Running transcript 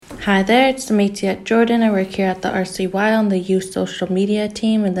Hi there, it's Demetria Jordan. I work here at the RCY on the Youth Social Media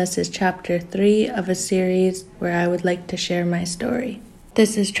team, and this is Chapter 3 of a series where I would like to share my story.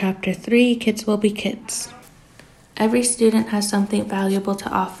 This is Chapter 3, Kids Will Be Kids. Every student has something valuable to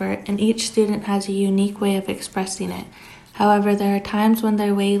offer, and each student has a unique way of expressing it. However, there are times when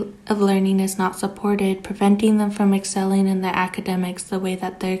their way of learning is not supported, preventing them from excelling in their academics the way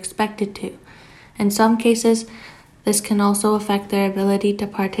that they're expected to. In some cases, this can also affect their ability to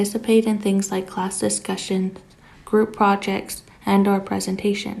participate in things like class discussions, group projects, and/or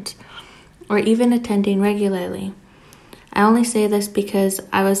presentations, or even attending regularly. I only say this because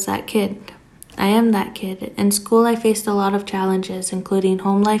I was that kid. I am that kid. In school, I faced a lot of challenges, including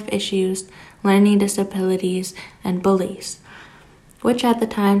home life issues, learning disabilities, and bullies, which at the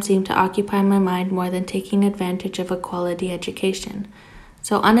time seemed to occupy my mind more than taking advantage of a quality education.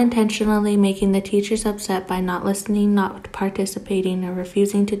 So unintentionally making the teachers upset by not listening, not participating, or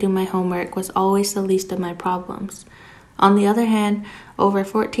refusing to do my homework was always the least of my problems. On the other hand, over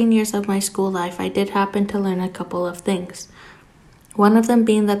 14 years of my school life, I did happen to learn a couple of things. One of them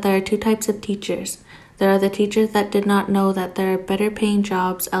being that there are two types of teachers. There are the teachers that did not know that there are better paying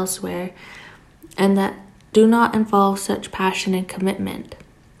jobs elsewhere and that do not involve such passion and commitment.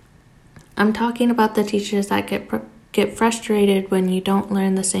 I'm talking about the teachers that get frustrated when you don't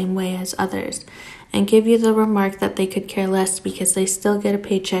learn the same way as others, and give you the remark that they could care less because they still get a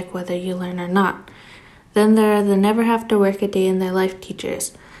paycheck whether you learn or not. Then there are the never have to work a day in their life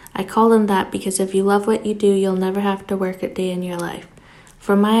teachers. I call them that because if you love what you do, you'll never have to work a day in your life.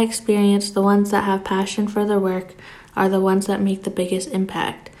 From my experience, the ones that have passion for their work are the ones that make the biggest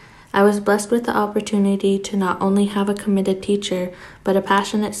impact. I was blessed with the opportunity to not only have a committed teacher, but a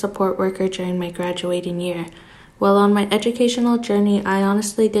passionate support worker during my graduating year. While on my educational journey, I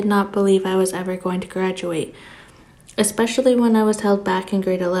honestly did not believe I was ever going to graduate, especially when I was held back in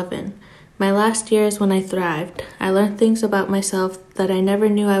grade 11. My last year is when I thrived. I learned things about myself that I never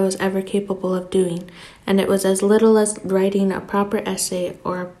knew I was ever capable of doing, and it was as little as writing a proper essay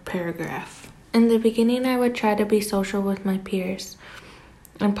or a paragraph. In the beginning, I would try to be social with my peers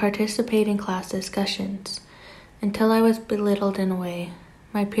and participate in class discussions, until I was belittled in a way.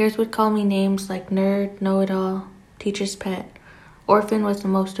 My peers would call me names like nerd, know-it-all, teacher's pet. Orphan was the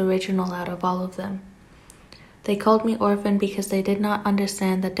most original out of all of them. They called me orphan because they did not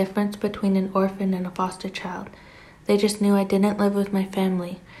understand the difference between an orphan and a foster child. They just knew I didn't live with my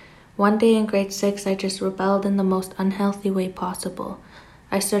family. One day in grade 6, I just rebelled in the most unhealthy way possible.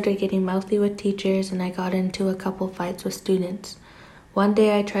 I started getting mouthy with teachers and I got into a couple fights with students. One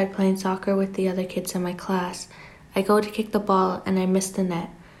day I tried playing soccer with the other kids in my class. I go to kick the ball and I missed the net,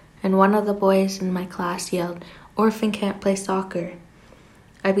 and one of the boys in my class yelled, "Orphan can't play soccer."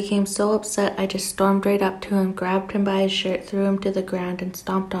 I became so upset I just stormed right up to him, grabbed him by his shirt, threw him to the ground, and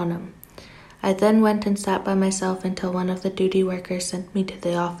stomped on him. I then went and sat by myself until one of the duty workers sent me to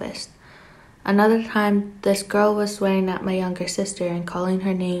the office. Another time, this girl was swearing at my younger sister and calling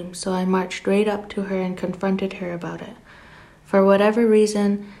her name, so I marched right up to her and confronted her about it. For whatever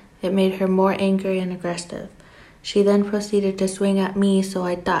reason, it made her more angry and aggressive. She then proceeded to swing at me, so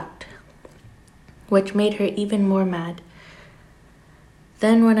I ducked, which made her even more mad.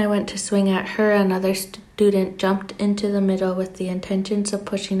 Then when I went to swing at her, another student jumped into the middle with the intentions of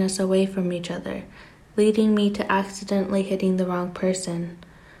pushing us away from each other, leading me to accidentally hitting the wrong person.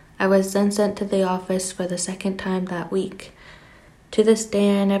 I was then sent to the office for the second time that week. To this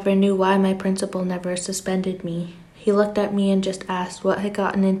day, I never knew why my principal never suspended me. He looked at me and just asked what had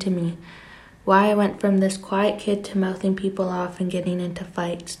gotten into me, why I went from this quiet kid to mouthing people off and getting into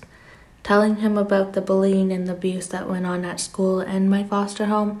fights. Telling him about the bullying and the abuse that went on at school and my foster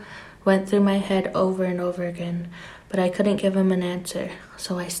home went through my head over and over again, but I couldn't give him an answer,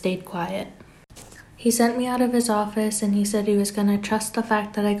 so I stayed quiet. He sent me out of his office and he said he was going to trust the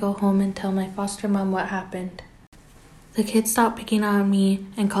fact that I go home and tell my foster mom what happened. The kids stopped picking on me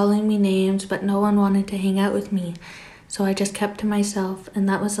and calling me names, but no one wanted to hang out with me. So I just kept to myself, and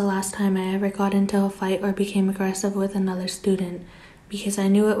that was the last time I ever got into a fight or became aggressive with another student, because I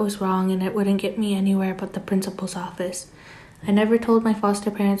knew it was wrong and it wouldn't get me anywhere but the principal's office. I never told my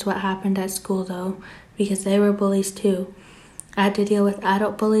foster parents what happened at school though, because they were bullies too. I had to deal with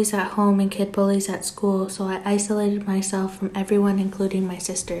adult bullies at home and kid bullies at school, so I isolated myself from everyone, including my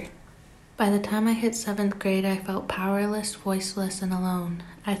sister. By the time I hit 7th grade, I felt powerless, voiceless, and alone.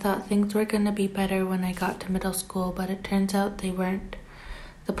 I thought things were going to be better when I got to middle school, but it turns out they weren't.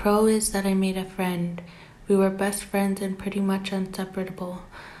 The pro is that I made a friend. We were best friends and pretty much inseparable,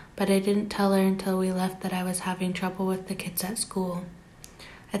 but I didn't tell her until we left that I was having trouble with the kids at school.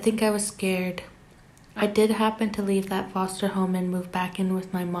 I think I was scared. I did happen to leave that foster home and move back in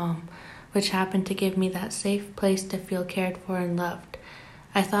with my mom, which happened to give me that safe place to feel cared for and loved.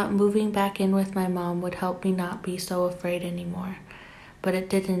 I thought moving back in with my mom would help me not be so afraid anymore, but it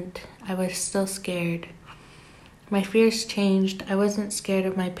didn't. I was still scared. My fears changed. I wasn't scared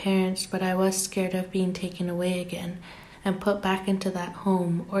of my parents, but I was scared of being taken away again and put back into that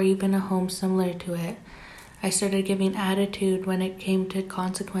home, or even a home similar to it. I started giving attitude when it came to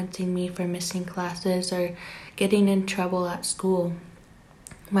consequencing me for missing classes or getting in trouble at school.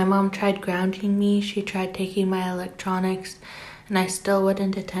 My mom tried grounding me, she tried taking my electronics, and I still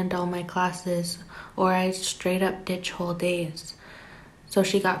wouldn't attend all my classes, or I'd straight up ditch whole days. So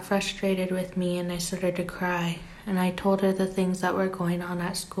she got frustrated with me and I started to cry, and I told her the things that were going on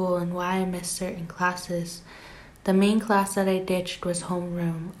at school and why I missed certain classes. The main class that I ditched was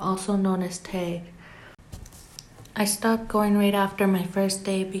homeroom, also known as tag. I stopped going right after my first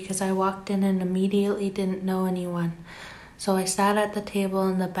day because I walked in and immediately didn't know anyone. So I sat at the table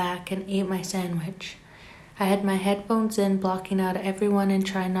in the back and ate my sandwich. I had my headphones in, blocking out everyone and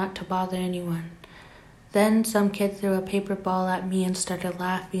trying not to bother anyone. Then some kid threw a paper ball at me and started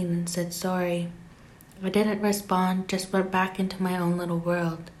laughing and said sorry. I didn't respond, just went back into my own little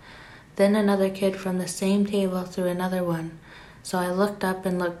world. Then another kid from the same table threw another one. So I looked up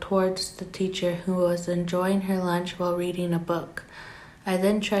and looked towards the teacher who was enjoying her lunch while reading a book. I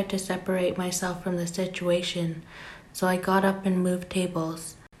then tried to separate myself from the situation, so I got up and moved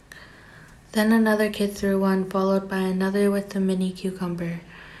tables. Then another kid threw one, followed by another with a mini cucumber.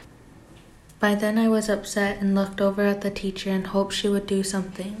 By then I was upset and looked over at the teacher and hoped she would do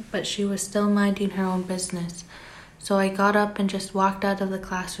something, but she was still minding her own business. So I got up and just walked out of the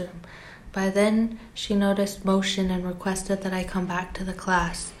classroom. By then, she noticed motion and requested that I come back to the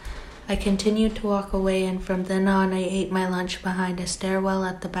class. I continued to walk away, and from then on I ate my lunch behind a stairwell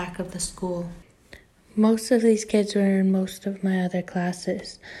at the back of the school. Most of these kids were in most of my other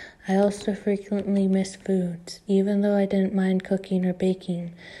classes. I also frequently missed foods, even though I didn't mind cooking or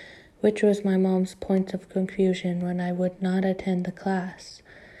baking, which was my mom's point of confusion when I would not attend the class.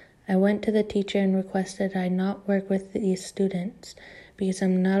 I went to the teacher and requested I not work with these students, because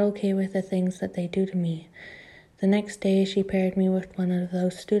I'm not okay with the things that they do to me. The next day, she paired me with one of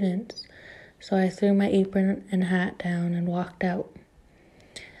those students, so I threw my apron and hat down and walked out.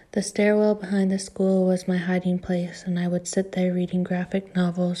 The stairwell behind the school was my hiding place, and I would sit there reading graphic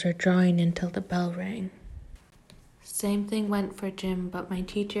novels or drawing until the bell rang. Same thing went for gym, but my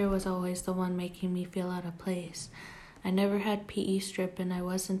teacher was always the one making me feel out of place. I never had PE strip, and I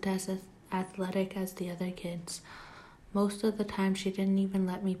wasn't as athletic as the other kids. Most of the time she didn't even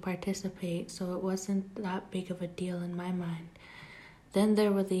let me participate, so it wasn't that big of a deal in my mind. Then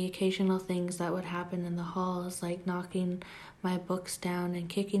there were the occasional things that would happen in the halls, like knocking my books down and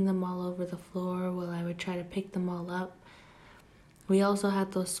kicking them all over the floor while I would try to pick them all up. We also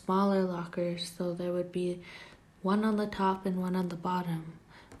had those smaller lockers, so there would be one on the top and one on the bottom.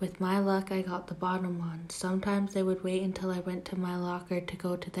 With my luck, I got the bottom one. Sometimes they would wait until I went to my locker to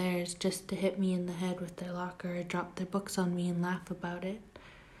go to theirs just to hit me in the head with their locker or drop their books on me and laugh about it.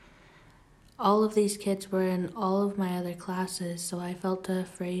 All of these kids were in all of my other classes, so I felt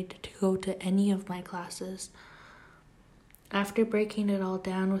afraid to go to any of my classes. After breaking it all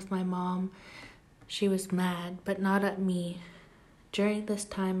down with my mom, she was mad, but not at me. During this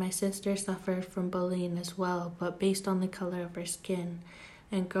time, my sister suffered from bullying as well, but based on the color of her skin,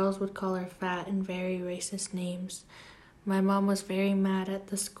 and girls would call her fat and very racist names. My mom was very mad at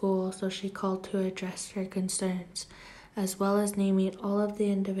the school, so she called to address her concerns, as well as naming all of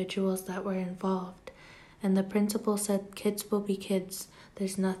the individuals that were involved. And the principal said kids will be kids,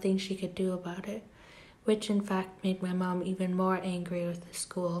 there's nothing she could do about it, which in fact made my mom even more angry with the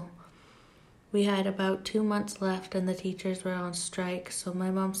school. We had about 2 months left and the teachers were on strike, so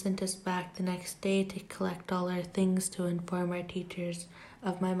my mom sent us back the next day to collect all our things to inform our teachers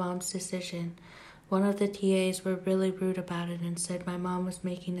of my mom's decision. One of the TAs were really rude about it and said my mom was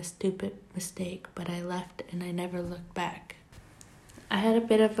making a stupid mistake, but I left and I never looked back. I had a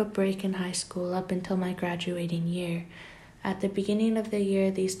bit of a break in high school up until my graduating year. At the beginning of the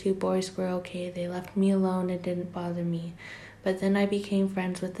year, these 2 boys were okay. They left me alone and didn't bother me. But then I became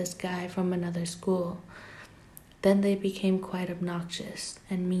friends with this guy from another school. Then they became quite obnoxious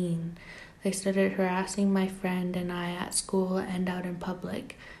and mean. They started harassing my friend and I at school and out in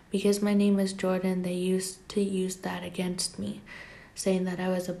public. Because my name is Jordan, they used to use that against me, saying that I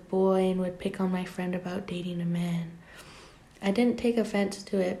was a boy and would pick on my friend about dating a man. I didn't take offense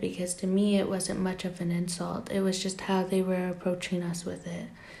to it because to me it wasn't much of an insult. It was just how they were approaching us with it.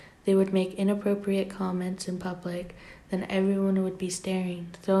 They would make inappropriate comments in public. then everyone would be staring,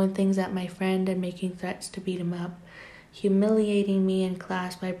 throwing things at my friend and making threats to beat him up, humiliating me in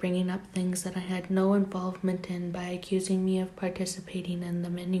class by bringing up things that I had no involvement in by accusing me of participating in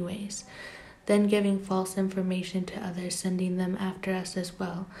them anyways, then giving false information to others, sending them after us as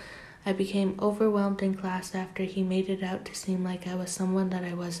well. I became overwhelmed in class after he made it out to seem like I was someone that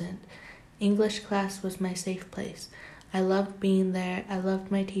I wasn't. English class was my safe place. I loved being there. I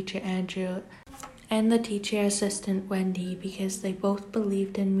loved my teacher Andrew and the teacher assistant Wendy because they both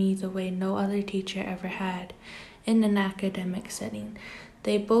believed in me the way no other teacher ever had in an academic setting.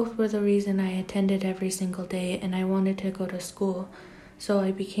 They both were the reason I attended every single day and I wanted to go to school. So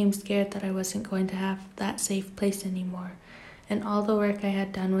I became scared that I wasn't going to have that safe place anymore. And all the work I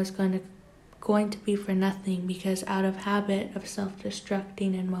had done was going to be for nothing because out of habit of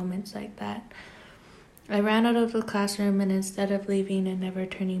self-destructing in moments like that. I ran out of the classroom and instead of leaving and never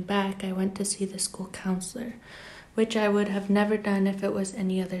turning back, I went to see the school counselor, which I would have never done if it was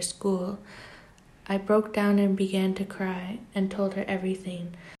any other school. I broke down and began to cry and told her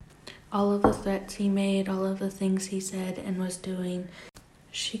everything. All of the threats he made, all of the things he said and was doing.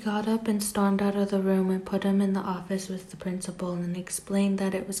 She got up and stormed out of the room and put him in the office with the principal and explained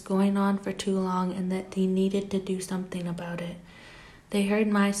that it was going on for too long and that he needed to do something about it. They heard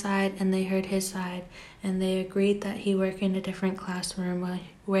my side and they heard his side, and they agreed that he work in a different classroom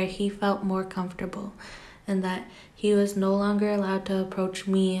where he felt more comfortable, and that he was no longer allowed to approach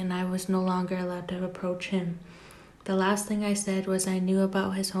me and I was no longer allowed to approach him. The last thing I said was I knew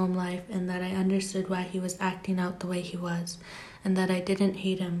about his home life and that I understood why he was acting out the way he was, and that I didn't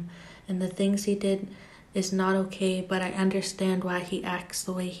hate him, and the things he did is not okay, but I understand why he acts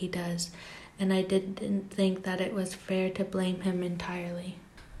the way he does, and I didn't think that it was fair to blame him entirely.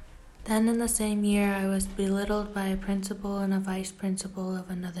 Then in the same year, I was belittled by a principal and a vice principal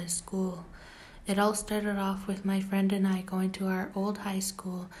of another school. It all started off with my friend and I going to our old high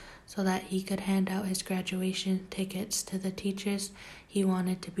school so that he could hand out his graduation tickets to the teachers he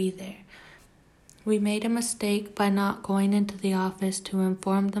wanted to be there. We made a mistake by not going into the office to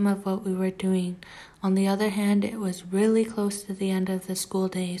inform them of what we were doing. On the other hand, it was really close to the end of the school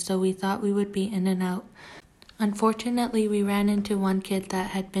day, so we thought we would be in and out. Unfortunately, we ran into one kid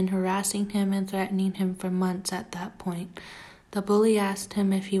that had been harassing him and threatening him for months at that point. The bully asked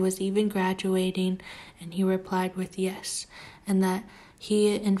him if he was even graduating, and he replied with yes, and that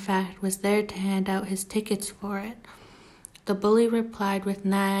he, in fact, was there to hand out his tickets for it. The bully replied with,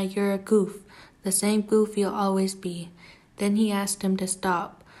 "Nah, you're a goof, the same goof you'll always be." Then he asked him to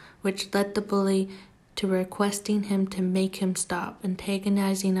stop, which led the bully to requesting him to make him stop,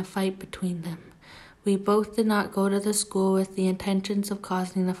 antagonizing a fight between them. We both did not go to the school with the intentions of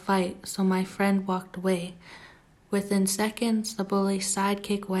causing a fight, so my friend walked away. Within seconds, the bully's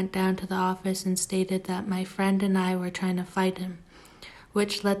sidekick went down to the office and stated that my friend and I were trying to fight him,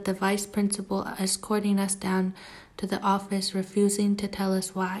 which led the vice principal escorting us down to the office, refusing to tell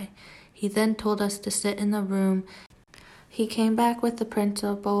us why. He then told us to sit in the room. He came back with the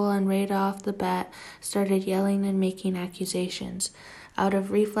principal and right off the bat started yelling and making accusations. Out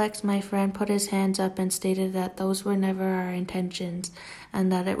of reflex, my friend put his hands up and stated that those were never our intentions and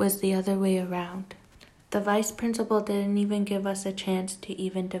that it was the other way around. The vice principal didn't even give us a chance to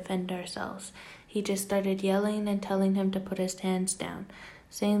even defend ourselves. He just started yelling and telling him to put his hands down,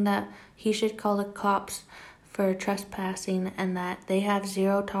 saying that he should call the cops for trespassing and that they have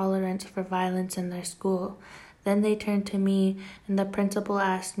zero tolerance for violence in their school. Then they turned to me and the principal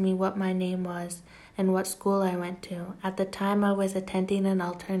asked me what my name was and what school I went to. At the time I was attending an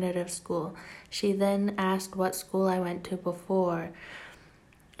alternative school. She then asked what school I went to before,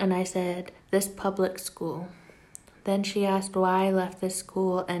 and I said, "This public school." Then she asked why I left this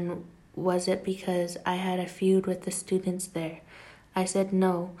school and was it because I had a feud with the students there. I said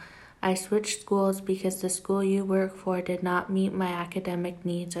no. I switched schools because the school you work for did not meet my academic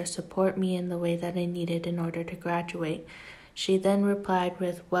needs or support me in the way that I needed in order to graduate. She then replied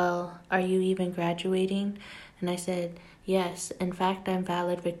with, "Well, are you even graduating?" And I said, "Yes, in fact I'm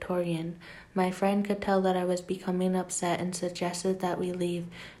valedictorian." My friend could tell that I was becoming upset and suggested that we leave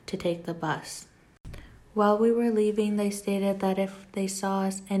to take the bus. While we were leaving, they stated that if they saw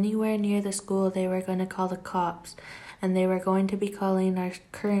us anywhere near the school, they were going to call the cops, and they were going to be calling our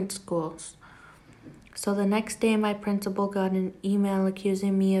current schools. So the next day, my principal got an email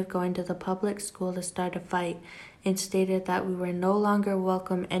accusing me of going to the public school to start a fight and stated that we were no longer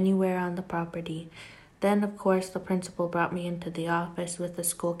welcome anywhere on the property. Then, of course, the principal brought me into the office with the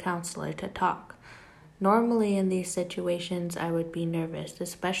school counselor to talk. Normally in these situations, I would be nervous,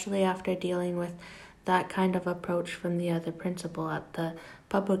 especially after dealing with that kind of approach from the other principal at the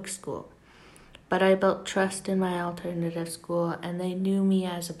public school. But I built trust in my alternative school, and they knew me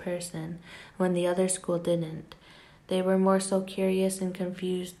as a person when the other school didn't. They were more so curious and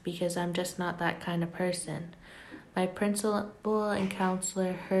confused because I'm just not that kind of person. My principal and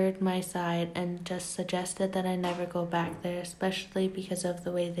counselor heard my side and just suggested that I never go back there, especially because of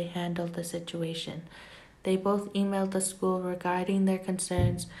the way they handled the situation. They both emailed the school regarding their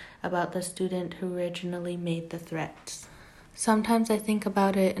concerns about the student who originally made the threats. Sometimes I think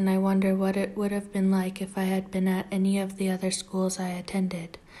about it and I wonder what it would have been like if I had been at any of the other schools I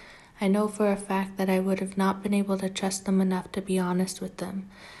attended. I know for a fact that I would have not been able to trust them enough to be honest with them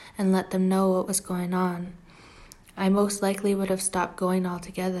and let them know what was going on. I most likely would have stopped going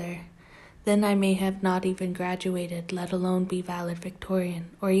altogether. Then I may have not even graduated, let alone be valid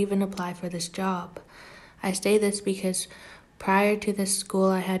Victorian, or even apply for this job. I say this because prior to this school,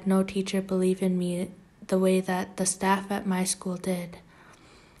 I had no teacher believe in me the way that the staff at my school did.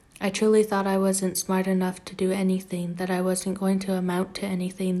 I truly thought I wasn't smart enough to do anything, that I wasn't going to amount to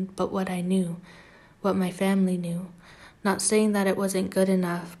anything but what I knew, what my family knew. Not saying that it wasn't good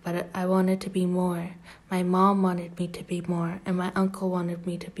enough, but I wanted to be more. My mom wanted me to be more, and my uncle wanted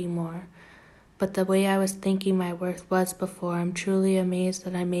me to be more. But the way I was thinking my worth was before, I'm truly amazed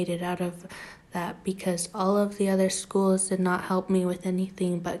that I made it out of that, because all of the other schools did not help me with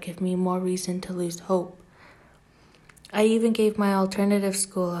anything but give me more reason to lose hope. I even gave my alternative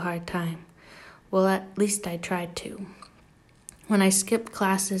school a hard time. Well, at least I tried to. When I skipped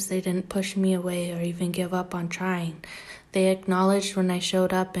classes, they didn't push me away or even give up on trying. They acknowledged when I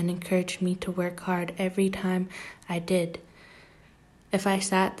showed up and encouraged me to work hard every time I did. If I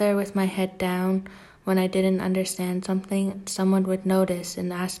sat there with my head down when I didn't understand something, someone would notice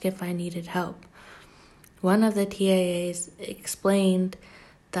and ask if I needed help. One of the TAAs explained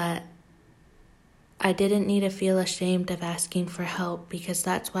that I didn't need to feel ashamed of asking for help because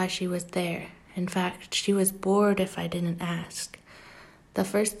that's why she was there. In fact, she was bored if I didn't ask. The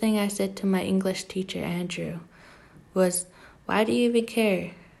first thing I said to my English teacher, Andrew, was, "Why do you even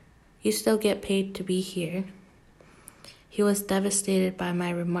care? You still get paid to be here." He was devastated by my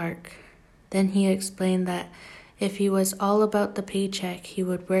remark. Then he explained that if he was all about the paycheck, he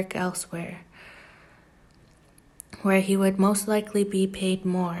would work elsewhere, where he would most likely be paid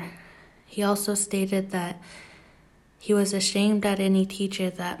more. He also stated that he was ashamed at any teacher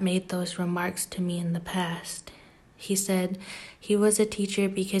that made those remarks to me in the past. He said he was a teacher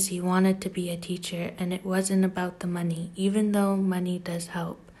because he wanted to be a teacher, and it wasn't about the money, even though money does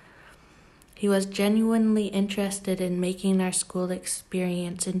help. He was genuinely interested in making our school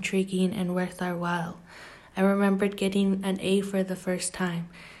experience intriguing and worth our while. I remembered getting an A for the first time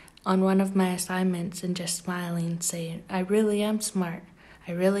on one of my assignments and just smiling, saying, "I really am smart.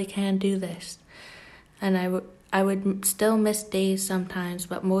 I really can do this." And I would still miss days sometimes,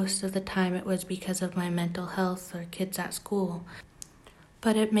 but most of the time it was because of my mental health or kids at school.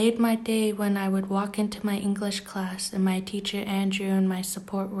 But it made my day when I would walk into my English class and my teacher Andrew and my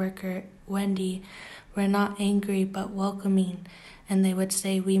support worker Wendy were not angry but welcoming, and they would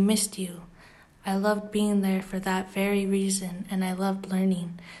say, "We missed you." I loved being there for that very reason, and I loved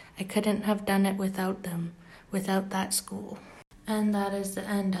learning. I couldn't have done it without them, without that school. And that is the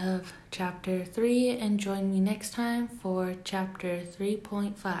end of Chapter 3, and join me next time for Chapter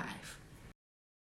 3.5.